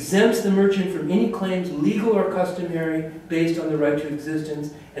 exempts the merchant from any claims, legal or customary, based on the right to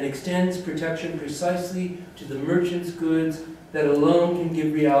existence, and extends protection precisely to the merchant's goods that alone can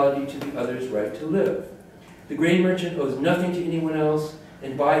give reality to the other's right to live. The grain merchant owes nothing to anyone else,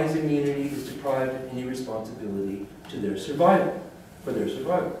 and by his immunity is deprived of any responsibility to their survival, for their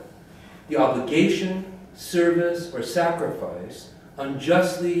survival. The obligation, service, or sacrifice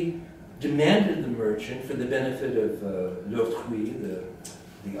unjustly demanded the merchant for the benefit of l'autrui,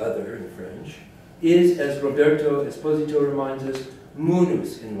 the other in French, is, as Roberto Esposito reminds us,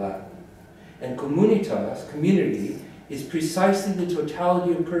 munus in Latin. And communitas, community, is precisely the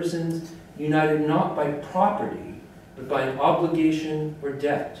totality of persons united not by property, but by an obligation or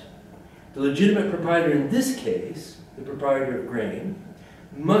debt. The legitimate proprietor in this case, the proprietor of grain,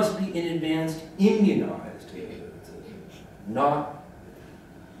 must be in advance immunized, not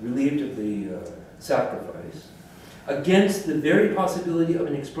relieved of the sacrifice, against the very possibility of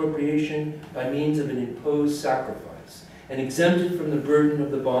an expropriation by means of an imposed sacrifice, and exempted from the burden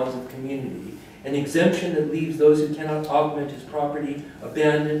of the bonds of community, an exemption that leaves those who cannot augment his property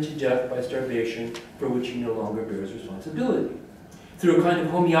abandoned to death by starvation, for which he no longer bears responsibility. Through a kind of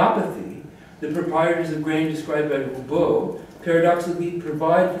homeopathy, the proprietors of grain described by Roubaud paradoxically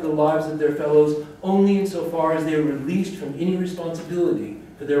provide for the lives of their fellows only insofar as they are released from any responsibility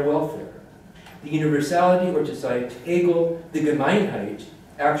for their welfare. The universality, or to cite Hegel, the Gemeinheit,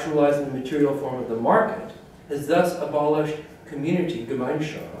 actualized in the material form of the market, has thus abolished community,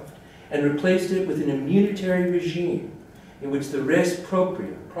 Gemeinschaft, and replaced it with an immunitary regime in which the res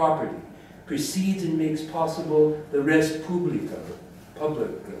propria, property, precedes and makes possible the res publica, public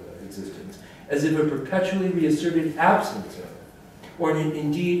existence, as if a perpetually reasserted absence of, or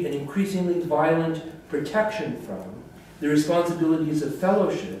indeed an increasingly violent protection from, the responsibilities of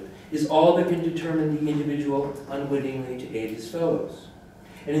fellowship is all that can determine the individual unwittingly to aid his fellows.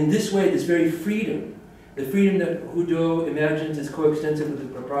 And in this way, this very freedom, the freedom that Roubaud imagines as coextensive with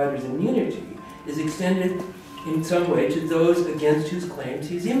the proprietor's immunity, is extended in some way to those against whose claims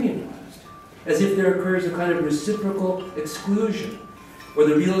he is immunized, as if there occurs a kind of reciprocal exclusion, or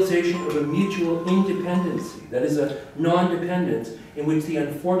the realization of a mutual independency, that is, a non-dependence in which the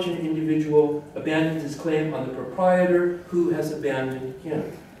unfortunate individual abandons his claim on the proprietor who has abandoned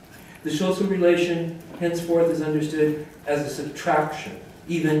him. The social relation henceforth is understood as a subtraction,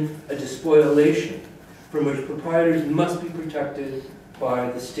 even a despoliation, from which proprietors must be protected by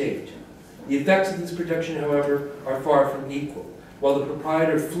the state. The effects of this protection, however, are far from equal. While the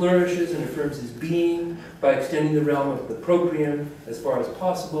proprietor flourishes and affirms his being by extending the realm of the proprium as far as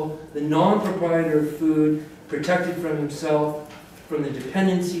possible, the non-proprietor of food, protected from himself, from the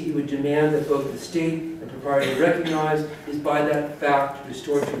dependency he would demand that both the state and proprietor recognize, is by that fact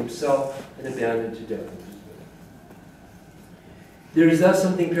restored to himself and abandoned to death. There is thus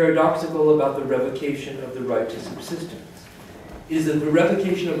something paradoxical about the revocation of the right to subsistence. It is the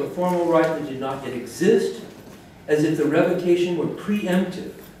revocation of a formal right that did not yet exist, as if the revocation were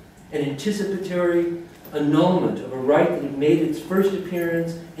preemptive, an anticipatory annulment of a right that had made its first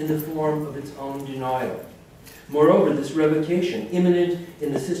appearance in the form of its own denial. Moreover, this revocation, imminent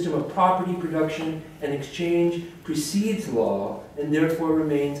in the system of property production and exchange, precedes law and therefore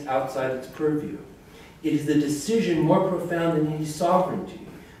remains outside its purview. It is the decision more profound than any sovereignty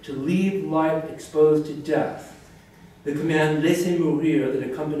to leave life exposed to death, the command laissez mourir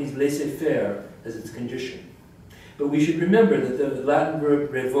that accompanies laissez faire as its condition. But we should remember that the Latin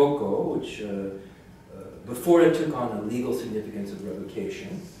verb revoco, which before it took on a legal significance of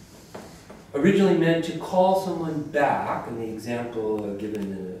revocation, originally meant to call someone back, and the example given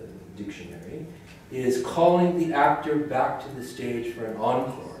in the dictionary is calling the actor back to the stage for an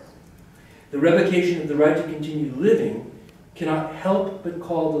encore. The revocation of the right to continue living cannot help but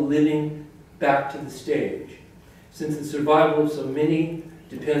call the living back to the stage, since the survival of so many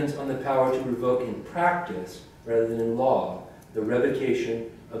depends on the power to revoke in practice, rather than in law, the revocation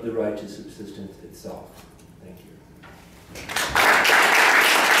of the right to subsistence itself. Thank you.